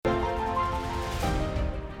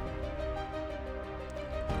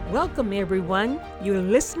Welcome, everyone. You're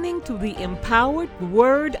listening to the Empowered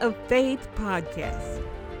Word of Faith podcast.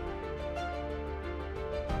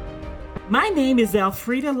 My name is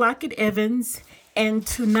Alfreda Lockett Evans, and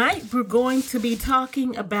tonight we're going to be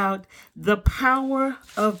talking about the power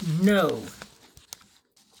of no.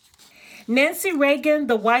 Nancy Reagan,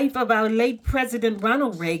 the wife of our late President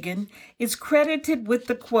Ronald Reagan, is credited with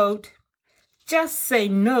the quote, "Just say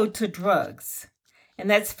no to drugs." And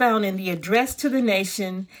that's found in the address to the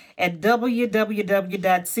nation at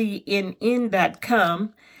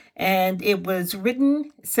www.cnn.com. And it was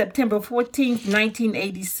written September 14th,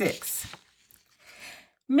 1986.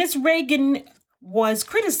 Ms. Reagan was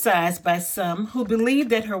criticized by some who believed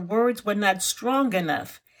that her words were not strong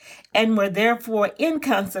enough and were therefore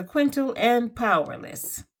inconsequential and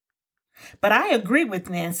powerless. But I agree with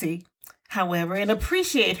Nancy, however, and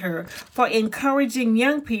appreciate her for encouraging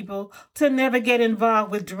young people to never get involved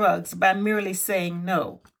with drugs by merely saying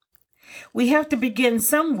no. We have to begin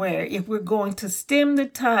somewhere if we're going to stem the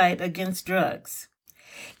tide against drugs.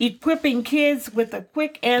 Equipping kids with a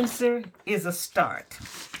quick answer is a start.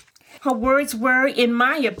 Her words were, in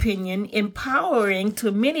my opinion, empowering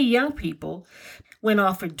to many young people when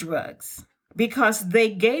offered drugs because they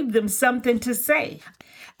gave them something to say.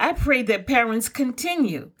 I pray that parents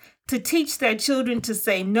continue to teach their children to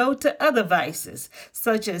say no to other vices,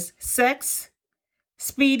 such as sex,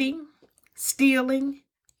 speeding, stealing,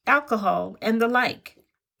 alcohol, and the like.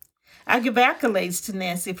 I give accolades to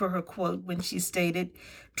Nancy for her quote when she stated,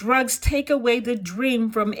 "Drugs take away the dream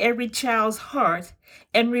from every child's heart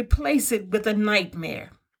and replace it with a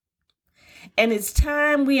nightmare." And it's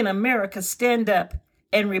time we in America stand up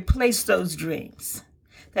and replace those dreams.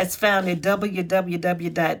 That's found at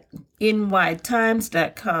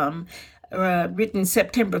www.nytimes.com, written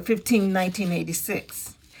September 15,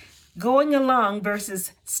 1986. Going along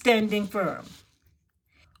versus standing firm.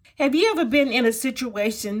 Have you ever been in a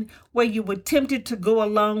situation where you were tempted to go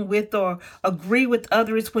along with or agree with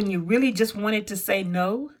others when you really just wanted to say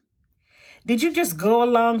no? Did you just go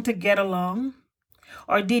along to get along?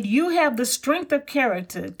 Or did you have the strength of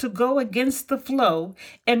character to go against the flow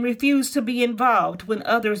and refuse to be involved when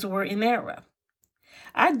others were in error?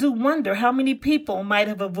 I do wonder how many people might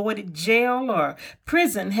have avoided jail or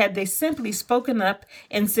prison had they simply spoken up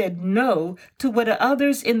and said no to what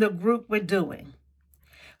others in the group were doing.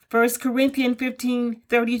 1 Corinthians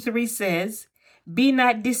 15:33 says, "Be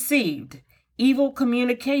not deceived. Evil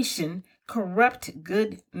communication corrupt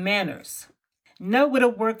good manners." No would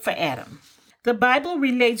have worked for Adam. The Bible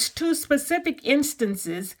relates two specific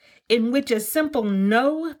instances in which a simple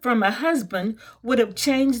no from a husband would have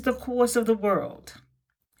changed the course of the world.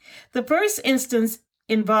 The first instance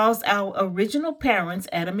involves our original parents,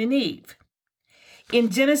 Adam and Eve.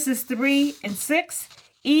 In Genesis 3 and 6,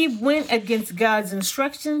 Eve went against God's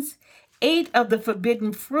instructions, ate of the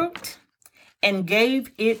forbidden fruit, and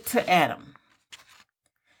gave it to Adam.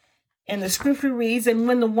 And the scripture reads, "And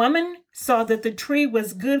when the woman saw that the tree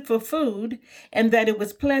was good for food, and that it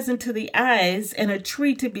was pleasant to the eyes, and a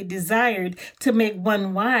tree to be desired to make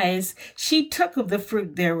one wise, she took of the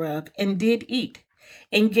fruit thereof, and did eat,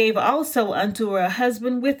 and gave also unto her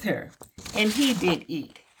husband with her, and he did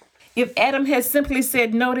eat." If Adam had simply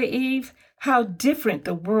said no to Eve, how different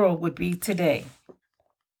the world would be today.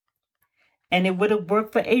 And it would have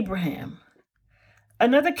worked for Abraham.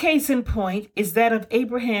 Another case in point is that of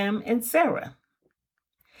Abraham and Sarah.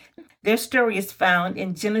 Their story is found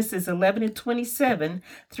in Genesis 11 and 27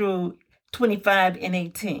 through 25 and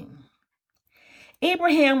 18.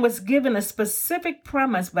 Abraham was given a specific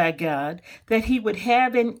promise by God that he would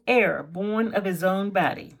have an heir born of his own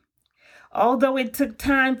body. Although it took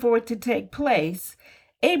time for it to take place,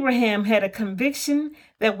 Abraham had a conviction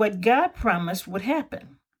that what God promised would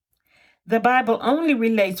happen. The Bible only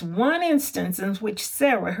relates one instance in which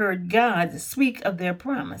Sarah heard God speak of their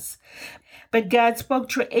promise, but God spoke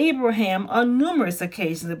to Abraham on numerous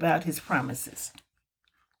occasions about his promises.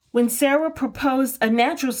 When Sarah proposed a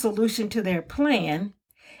natural solution to their plan,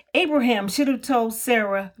 Abraham should have told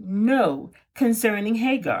Sarah no concerning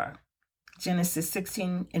Hagar, Genesis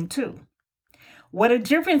 16 and 2. What a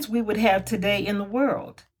difference we would have today in the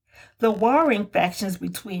world. The warring factions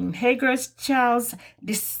between Hagar's child's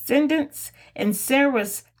descendants and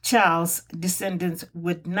Sarah's child's descendants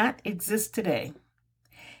would not exist today.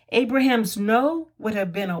 Abraham's no would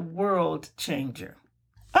have been a world changer.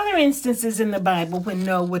 Other instances in the Bible when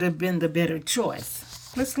no would have been the better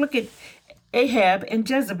choice. Let's look at Ahab and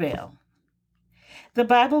Jezebel. The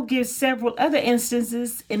Bible gives several other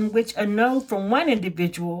instances in which a no from one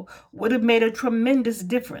individual would have made a tremendous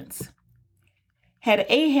difference. Had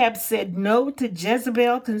Ahab said no to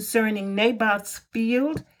Jezebel concerning Naboth's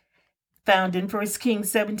field, found in 1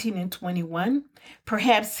 Kings 17 and 21.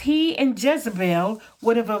 Perhaps he and Jezebel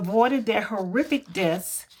would have avoided their horrific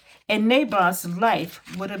deaths, and Naboth's life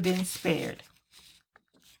would have been spared.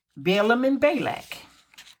 Balaam and Balak.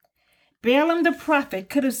 Balaam the prophet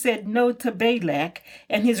could have said no to Balak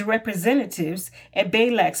and his representatives at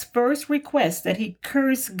Balak's first request that he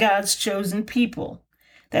curse God's chosen people.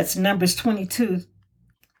 That's Numbers 22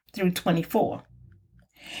 through 24.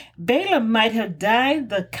 Balaam might have died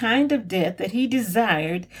the kind of death that he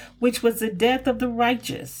desired, which was the death of the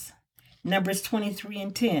righteous. Numbers 23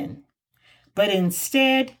 and 10. But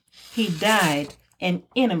instead, he died an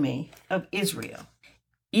enemy of Israel.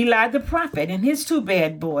 Eli the prophet and his two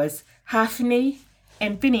bad boys, Hophni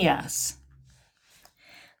and Phinehas.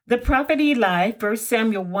 The prophet Eli, 1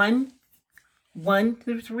 Samuel 1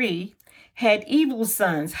 through 3, had evil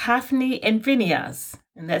sons, Hophni and Phinehas,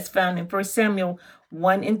 and that's found in 1 Samuel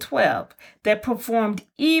 1 and 12, that performed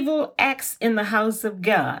evil acts in the house of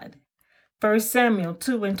God, 1 Samuel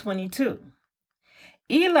 2 and 22.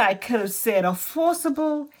 Eli could have said a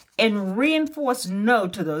forcible and reinforced no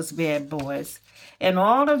to those bad boys, and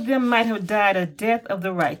all of them might have died a death of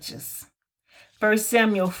the righteous. 1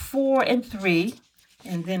 Samuel 4 and 3,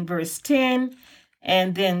 and then verse 10,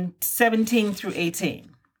 and then 17 through 18.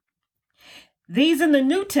 These in the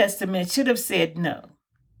New Testament should have said no.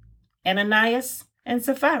 Ananias and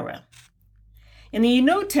Sapphira. In the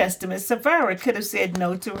New Testament, Sapphira could have said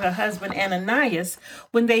no to her husband Ananias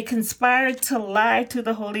when they conspired to lie to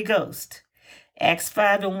the Holy Ghost. Acts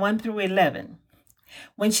 5 and 1 through 11.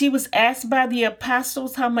 When she was asked by the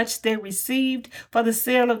apostles how much they received for the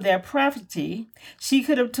sale of their property, she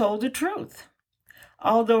could have told the truth.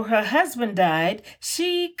 Although her husband died,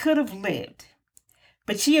 she could have lived.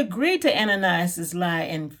 But she agreed to Ananias' lie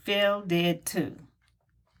and fell dead too.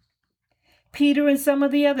 Peter and some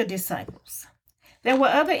of the other disciples. There were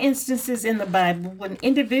other instances in the Bible when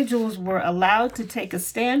individuals were allowed to take a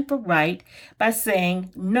stand for right by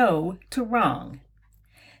saying no to wrong.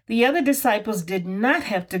 The other disciples did not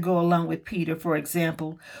have to go along with Peter, for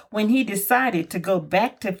example, when he decided to go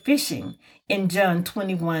back to fishing in John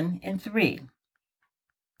 21 and 3.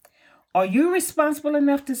 Are you responsible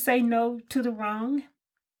enough to say no to the wrong?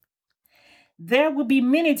 There will be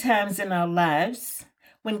many times in our lives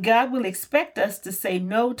when God will expect us to say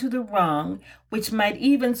no to the wrong, which might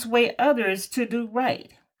even sway others to do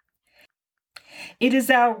right. It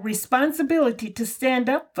is our responsibility to stand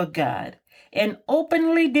up for God and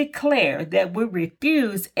openly declare that we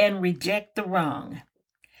refuse and reject the wrong.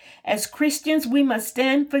 As Christians, we must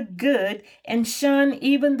stand for good and shun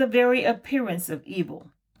even the very appearance of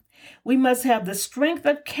evil. We must have the strength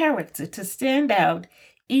of character to stand out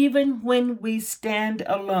even when we stand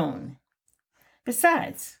alone.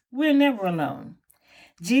 Besides, we're never alone.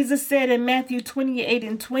 Jesus said in Matthew 28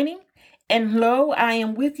 and 20, "And lo, I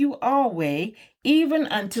am with you always, even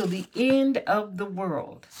until the end of the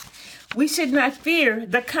world." We should not fear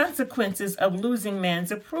the consequences of losing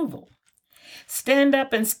man's approval. Stand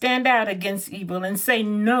up and stand out against evil and say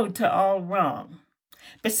no to all wrong.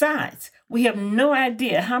 Besides, we have no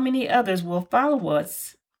idea how many others will follow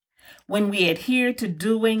us when we adhere to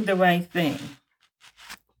doing the right thing.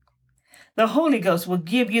 The Holy Ghost will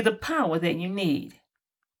give you the power that you need.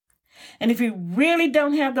 And if you really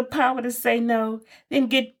don't have the power to say no, then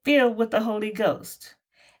get filled with the Holy Ghost.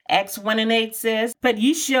 Acts 1 and 8 says, "But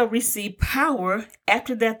ye shall receive power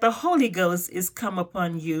after that the Holy Ghost is come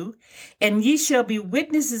upon you, and ye shall be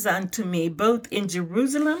witnesses unto me both in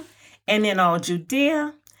Jerusalem and in all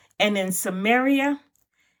Judea and in Samaria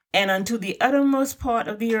and unto the uttermost part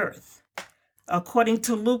of the earth." According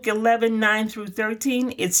to Luke 11, 9 through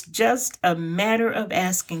 13, it's just a matter of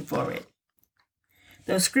asking for it.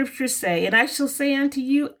 The scriptures say, "And I shall say unto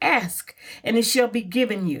you, ask, and it shall be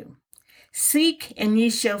given you. Seek, and ye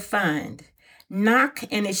shall find. Knock,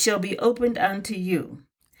 and it shall be opened unto you.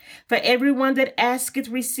 For everyone that asketh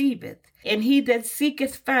receiveth, and he that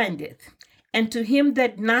seeketh findeth, and to him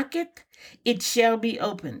that knocketh it shall be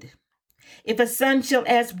opened. If a son shall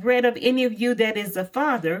ask bread of any of you that is a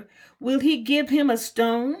father, will he give him a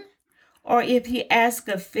stone? Or if he ask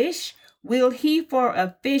a fish, will he for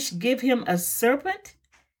a fish give him a serpent?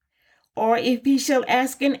 Or if he shall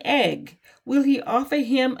ask an egg, will he offer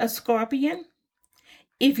him a scorpion?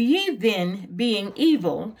 If ye then, being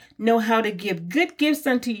evil, know how to give good gifts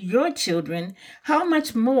unto your children, how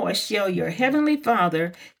much more shall your heavenly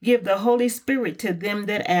Father give the Holy Spirit to them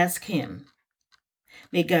that ask him?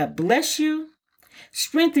 May God bless you,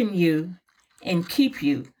 strengthen you, and keep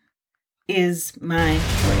you, is my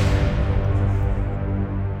prayer.